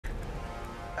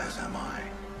as am I.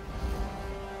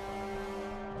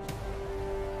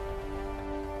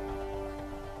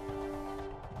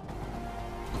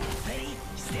 Ready,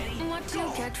 steady, What do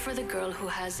you get for the girl who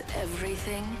has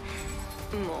everything?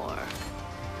 More.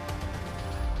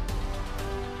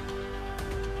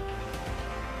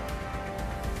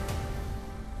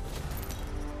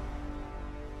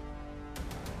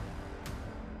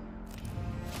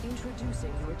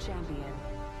 Introducing your champion.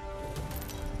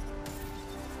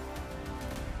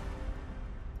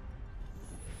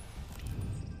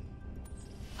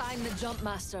 I'm the jump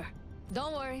master.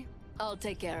 Don't worry, I'll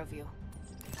take care of you.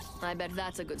 I bet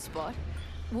that's a good spot.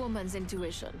 Woman's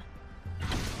intuition.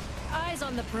 Eyes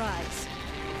on the prize.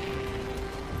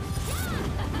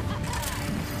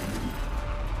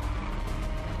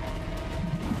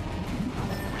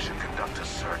 We should conduct a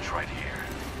search right here.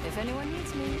 If anyone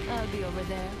needs me, I'll be over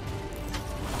there.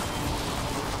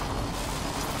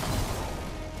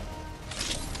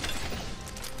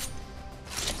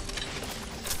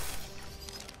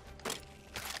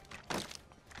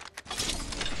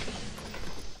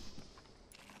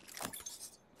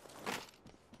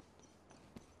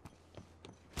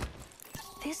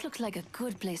 This looks like a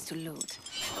good place to loot.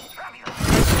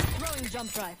 Throwing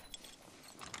jump drive.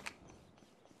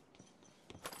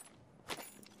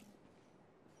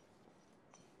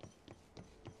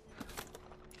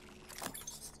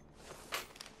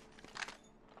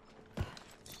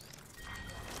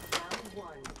 Round 1.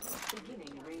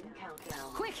 Beginning ring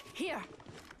countdown. Quick, here!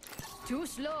 Too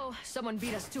slow. Someone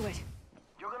beat us to it.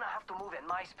 You're gonna have to move at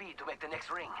my speed to make the next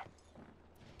ring.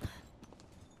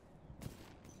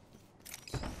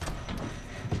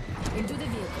 Into the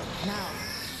vehicle, now.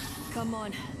 Come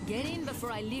on, get in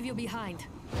before I leave you behind.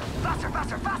 Faster,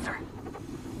 faster, faster!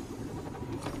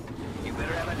 You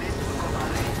better have a list,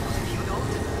 compadre. If you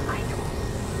don't, I do.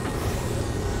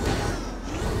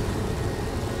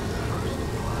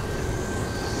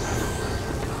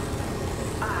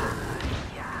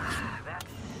 Yeah,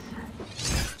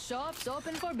 that's... Shops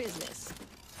open for business.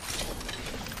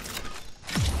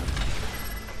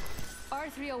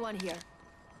 R301 here.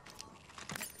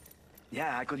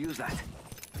 Yeah, I could use that.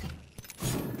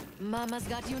 Mama's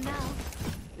got you now.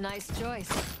 Nice choice.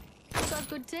 Got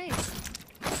good taste.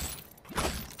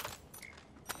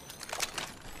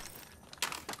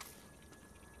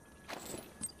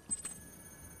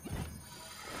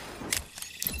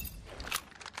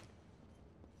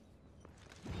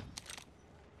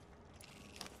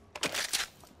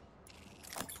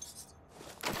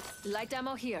 Light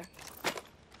ammo here.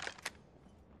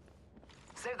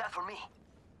 Save that for me.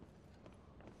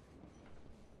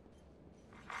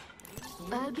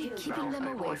 I'll be keeping them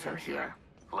away from here.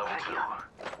 Level 2.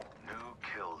 New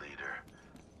kill leader.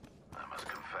 I must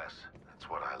confess, that's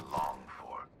what I long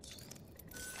for.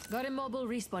 Got a mobile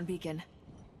respawn beacon.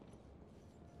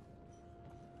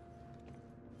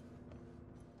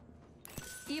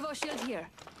 Evo shield here.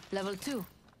 Level 2.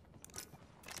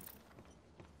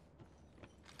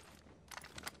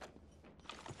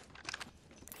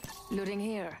 Looting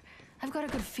here. I've got a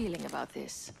good feeling about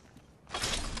this.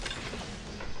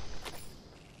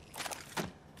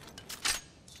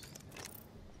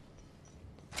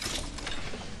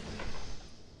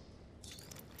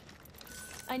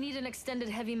 I need an extended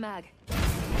heavy mag. Yo,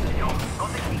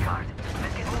 got the key card.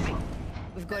 Let's get moving.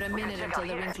 We've got a minute check until out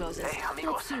the ring here. closes. Hey,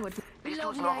 amigos. Let's see what These dudes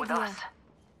lovely not with idea. us.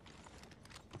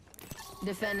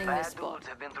 Defending Bad this spot. dudes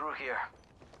have been through here.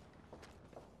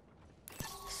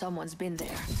 Someone's been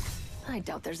there. I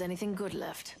doubt there's anything good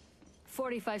left.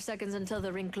 45 seconds until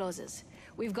the ring closes.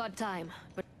 We've got time,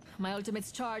 but my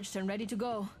ultimate's charged and ready to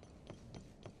go.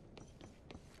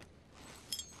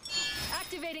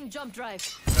 Activating jump drive.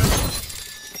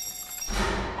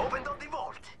 Opened up the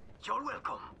vault. You're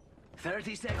welcome.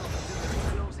 30 seconds until the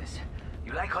ring closes.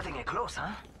 You like cutting it close,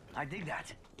 huh? I dig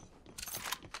that.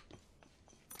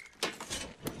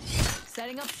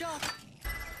 Setting up shop.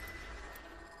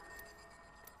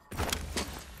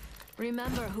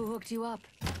 Remember who hooked you up.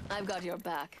 I've got your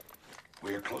back.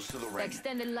 We are close to the ring.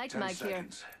 Extended light 10 mag here.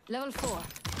 seconds. Level 4.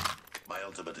 My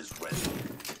ultimate is ready.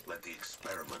 Let the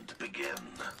experiment begin.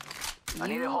 I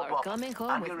need You a hop are up. coming home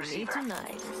I'm with your me receiver.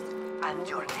 tonight. And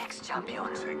your next champion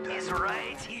is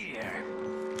right here.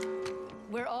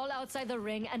 We're all outside the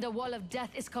ring and a wall of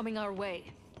death is coming our way.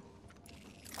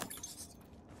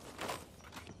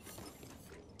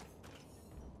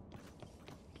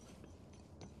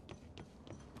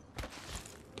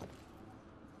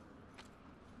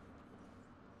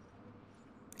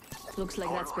 Looks like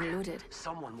that's been looted.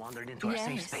 Someone wandered into our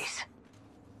safe Yes. space.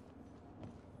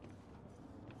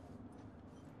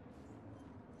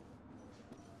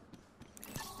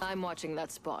 I'm watching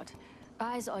that spot.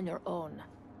 Eyes on your own.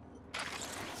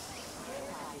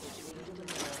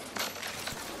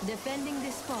 Defending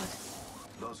this spot.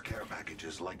 Those care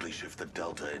packages likely shift the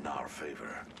Delta in our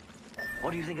favor.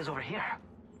 What do you think is over here?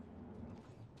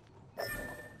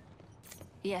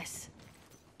 Yes.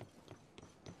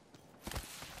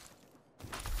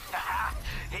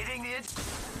 Hitting it.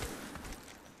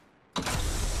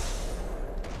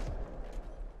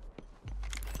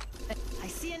 I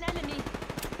see an enemy.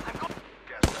 I'm go-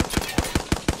 Gas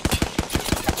mask.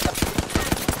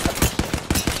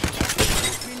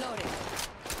 Reloading.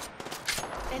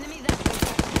 Enemy that way.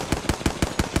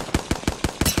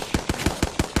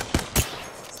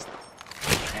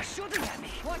 They're shooting at me.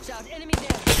 Watch out, enemy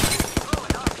there. Oh,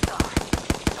 an arc star.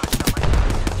 Touched on my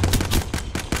nose.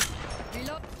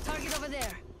 Reload. Target over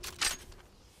there.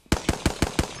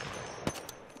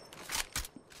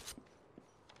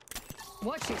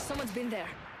 Watch it, someone's been there.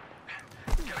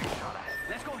 Getting shot at.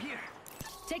 Let's go here.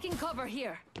 Taking cover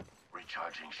here.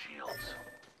 Recharging shields.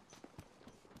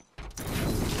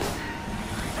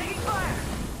 Taking fire.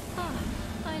 Ah,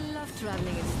 I love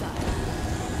traveling in style.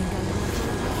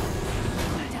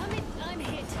 Damn it, I'm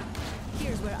hit.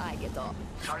 Here's where I get off.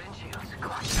 Sergeant Shields,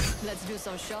 come on. Let's do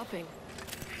some shopping.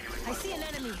 I see an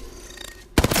enemy.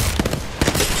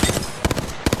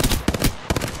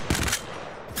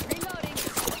 Reloading.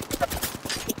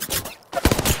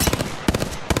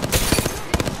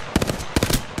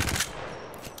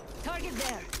 Target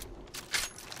there.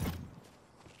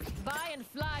 Buy and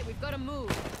fly, we've got to move.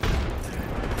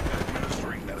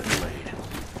 Administering medical aid.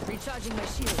 Recharging my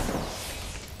shield.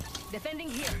 Defending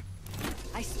here.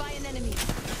 I spy an enemy.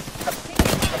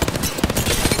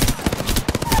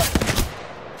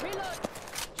 Reload.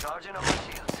 Charging on my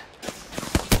shields.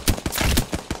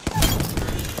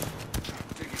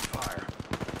 Taking fire.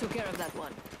 Took care of that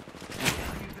one.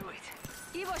 How do you do it?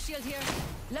 Evo shield here.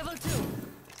 Level 2.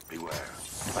 Beware.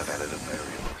 I've added a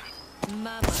variant.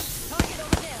 Mama. Target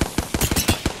over there.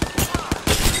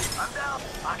 I'm down.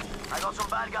 I got some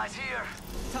bad guys here.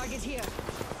 Target here.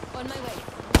 On my way.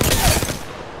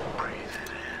 Breathe it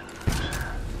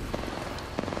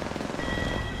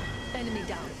in. Enemy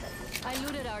down. I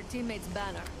looted our teammate's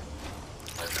banner.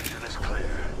 My vision is clear.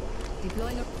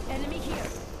 Deploying a enemy here.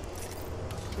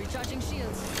 Recharging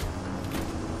shields.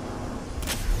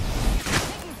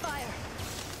 Taking fire.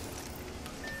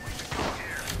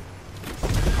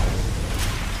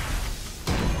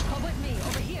 Come with me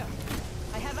over here.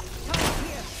 I have a target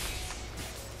here.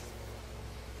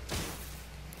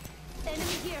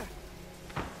 Enemy here.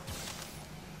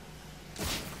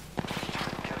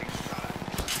 Getting shot at.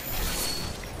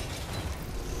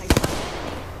 I saw an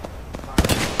enemy.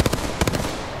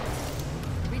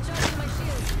 Recharging my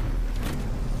shield.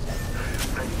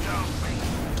 They know me.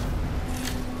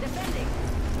 Defending.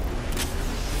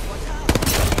 Watch out.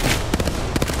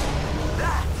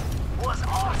 That was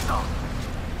awesome.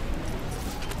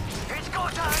 It's go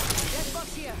time. Death box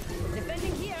here.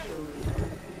 Defending here.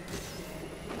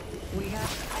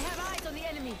 I have eyes on the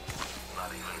enemy. Not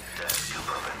even death can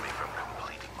prevent me from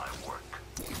completing my work.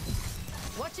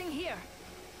 Watching here.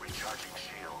 Recharging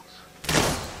shields.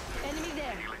 Enemy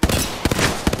there.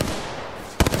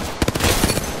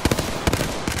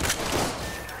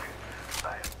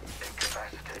 I am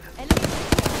incapacitated. Enemy right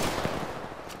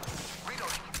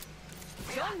Reloading.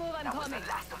 here. Don't move, I'm That was coming. the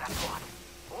last of that squad.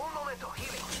 Un momento,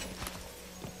 healing.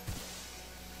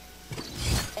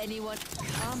 Anyone?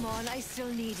 Come on, I still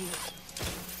need you.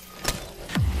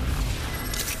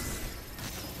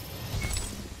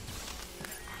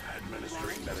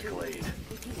 Administering medical aid.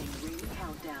 Beginning ring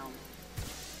countdown.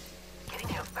 Getting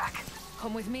health back.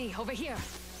 Come with me, over here.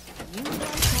 You are coming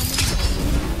home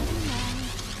tonight.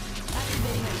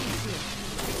 Activating a heat shield.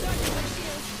 Recharging my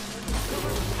shield.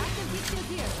 Cover. Active heat shield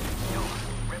here. Yo,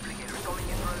 replicator going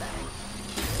in for a landing.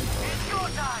 It's your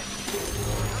time.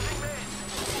 Using this.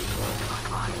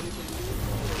 Come on.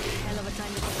 Hell of a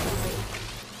time to get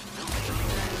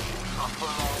Not for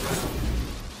long.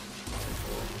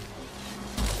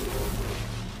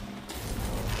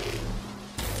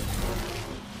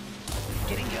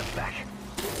 Getting health back.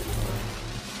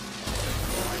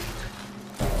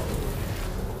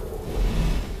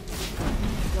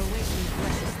 You're wasting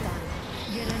precious time.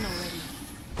 Get in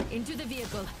already. Into the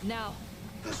vehicle, now.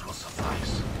 This will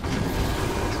suffice.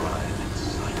 Drive in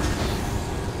silence.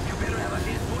 You better have a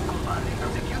head full, compadre,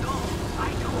 because if you don't, I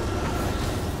do.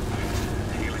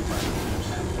 Healing my wounds.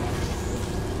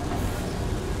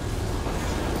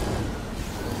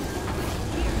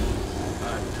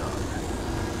 I'm done.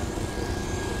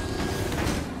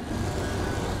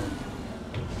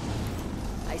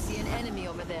 I see an enemy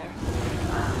over there.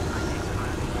 I think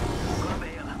so. Go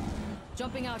bail.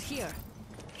 Jumping out here.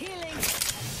 Healing!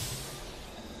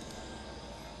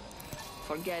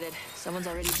 Forget it. Someone's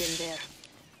already been there.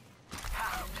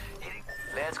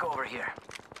 Let's go over here.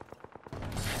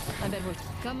 I bet we'll...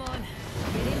 Come on.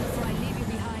 Get in before I leave you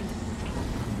behind.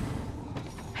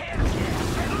 Hell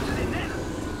yeah! Pedal to the net!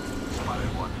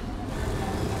 Spotted one.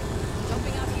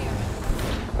 Jumping out here.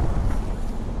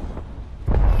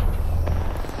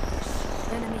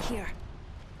 Enemy here.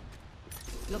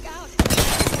 Look out!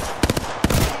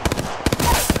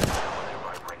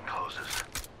 My ring closes.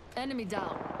 Enemy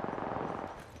down.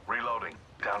 Reloading.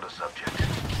 Down to subject.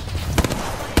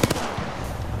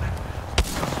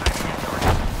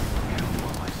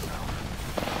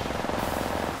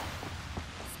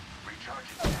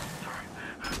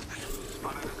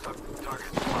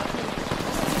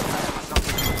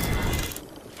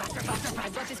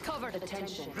 I've got this covered.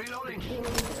 Attention. Reloading. The kill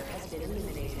leader has been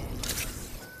eliminated.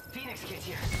 Phoenix kid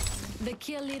here. The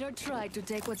kill leader tried to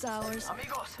take what's ours.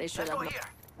 Amigos, They should let's go have here.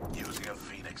 Using a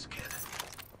Phoenix kit.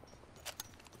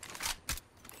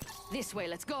 This way,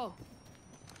 let's go.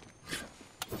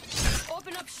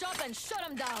 Open up shop and shut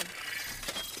them down.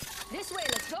 This way,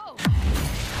 let's go.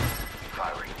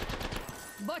 Firing.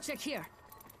 Bot check here.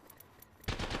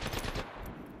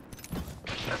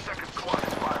 A second squad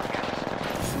is firing at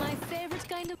us. My favorite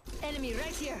kind of enemy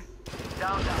right here.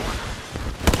 Down, down.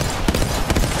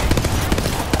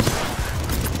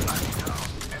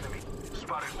 Enemy.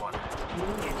 Spotted one.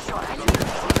 Get shot at.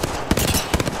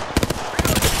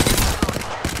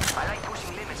 I like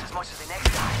pushing limits as much as the next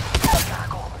guy. We gotta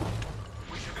go.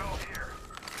 We should go here.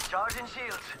 Charging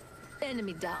shields.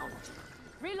 Enemy down.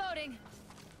 Reloading.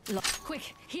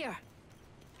 Quick, here.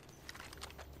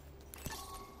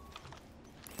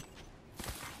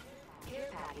 Care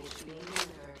package being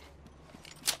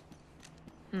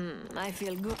delivered. I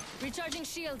feel good. Recharging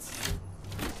shields.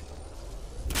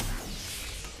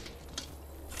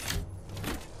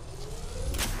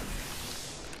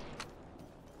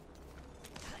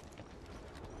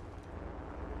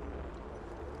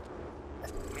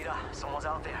 Mira, someone's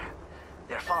out there.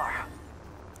 They're far.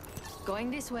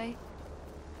 Going this way.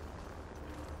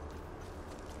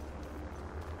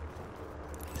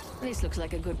 This looks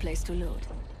like a good place to loot.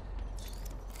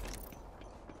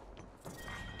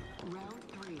 Round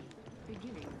 3.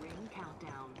 Beginning ring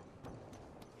countdown.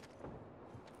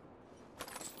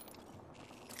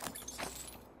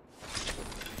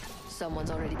 Someone's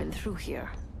already been through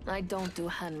here. I don't do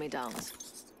hand-me-downs.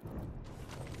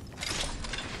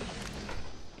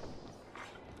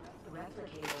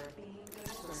 Replicator being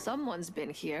delivered. Someone's been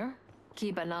here.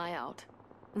 Keep an eye out.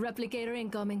 Replicator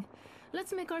incoming.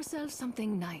 Let's make ourselves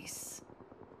something nice.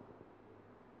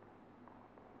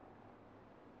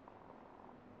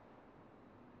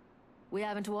 We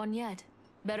haven't won yet.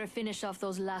 Better finish off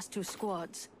those last 2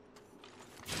 squads.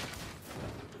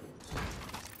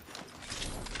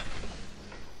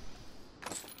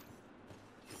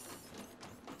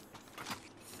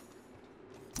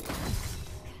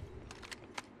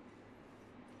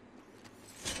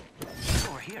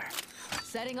 Over here.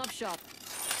 Setting up shop.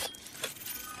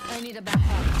 I need a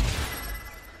backpack.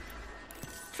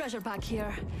 Treasure pack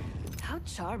here. How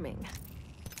charming.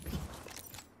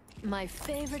 My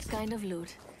favorite kind of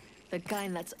loot. The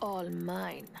kind that's all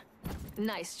mine.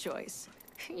 Nice choice.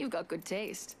 You got good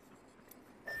taste.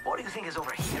 What do you think is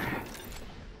over here?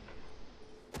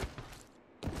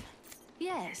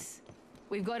 Yes.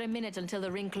 We've got a minute until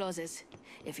the ring closes.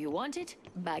 If you want it,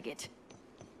 bag it.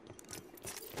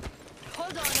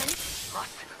 Hold on, and...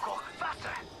 Rust, go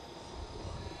faster!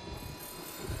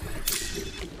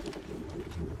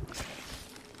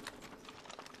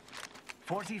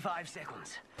 "45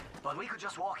 seconds. But we could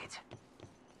just walk it.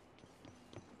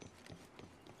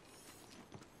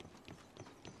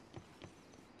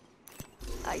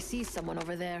 I see someone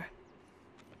over there.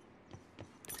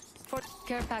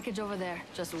 Care package over there,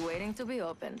 just waiting to be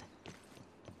opened.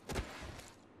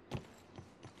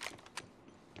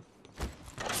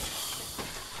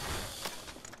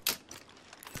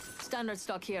 Standard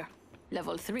stock here.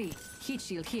 Level 3. Heat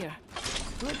shield here.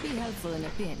 Would be helpful in a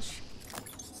pinch.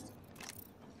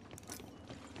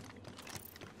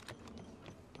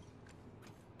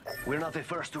 We're not the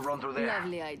first to run through there.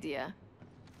 Lovely idea.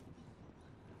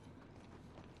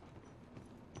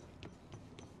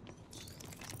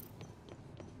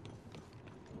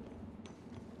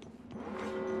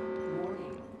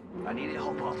 Warning. I need a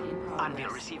hop up. In Anvil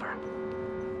progress. receiver.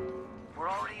 We're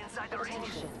already inside the ring.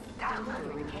 Attention. Damn.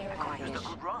 Delivering care I could use package. a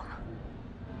good run.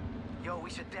 Yo, we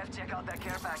should def check out that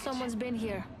care package. Someone's been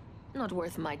here. Not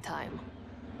worth my time.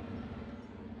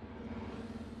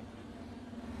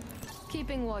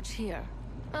 Keeping watch here.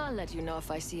 I'll let you know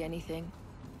if I see anything.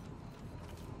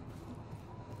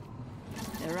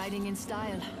 They're riding in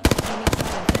style.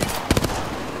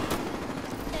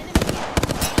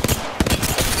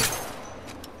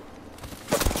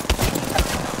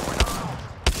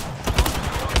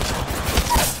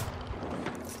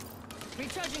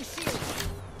 Recharging shield.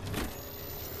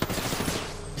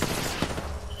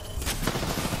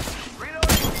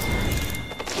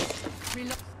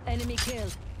 Reload. Enemy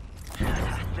killed.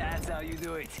 That's how you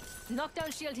do it.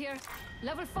 Knockdown shield here.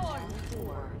 Level 4. Round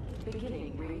 4.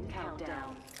 Beginning ring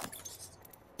countdown.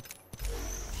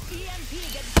 EMP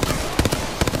gets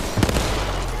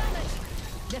damage.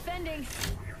 Defending.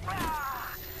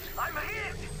 Ah, I'm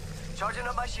hit! Charging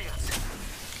up my shields.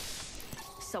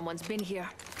 Someone's been here.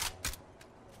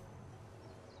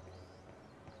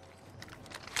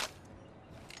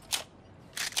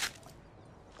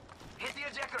 Hit the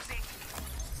ejector seat.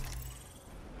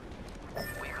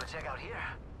 We could check out here.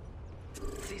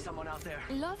 See someone out there.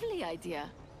 Lovely idea.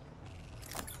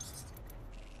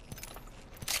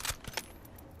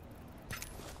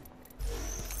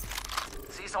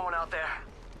 See someone out there.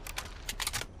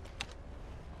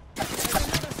 There's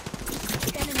another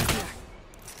enemy here.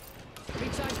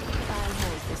 Recharge. I'll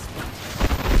hold this one.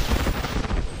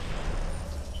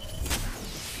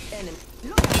 Enemy.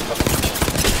 Look out!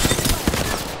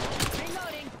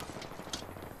 Reloading.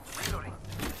 Reloading.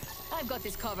 I've got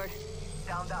this covered.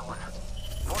 Down that one.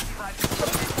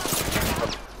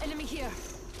 45. Enemy here.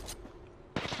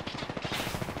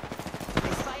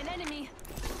 I spy an enemy.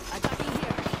 Attacking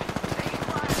here. Taking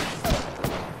fire.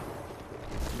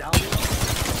 Down below.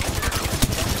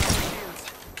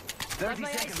 30 my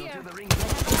eyes seconds here. until the ring.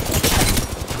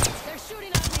 They're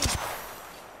shooting at me.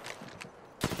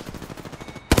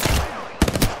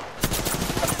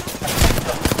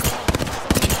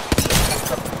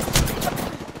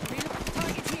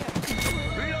 Target here.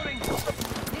 Reloading.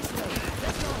 This way.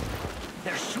 Let's go.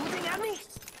 They're shooting at me?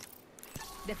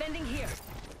 Defending here.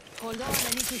 Hold on, I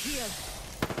need to heal.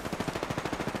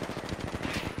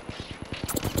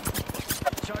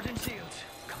 Charging shields.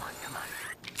 Come on, come on.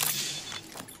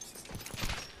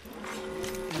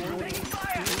 Taking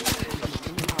fire!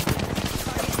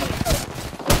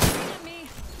 Enemy.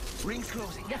 Ring's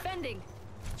closing. Defending.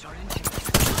 Charging shields.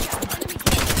 Enemy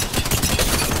killed.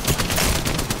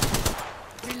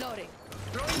 Reloading.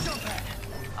 Throwing jump pad.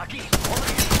 Aquí. Over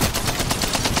here.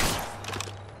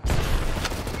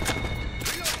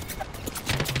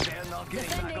 Reloading. They're not getting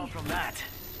back Defending. up from that.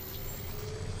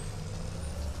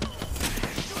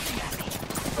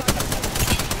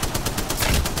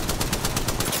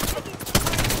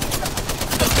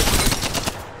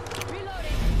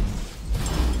 Reloading.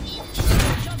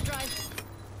 Jump drive.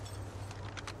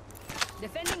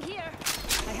 Defending here.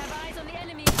 I have eyes on the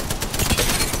enemy.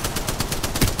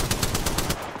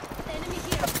 Enemy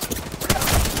here.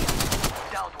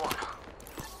 Downed one.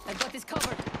 I've got this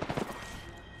covered.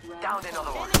 Round Downed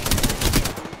another one. Enemy.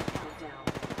 countdown.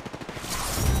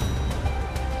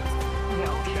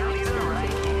 No kill leader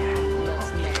right here.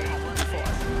 That's never happened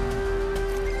before.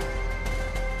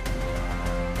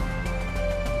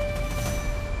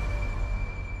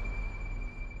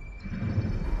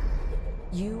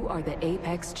 You are the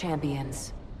Apex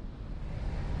Champions.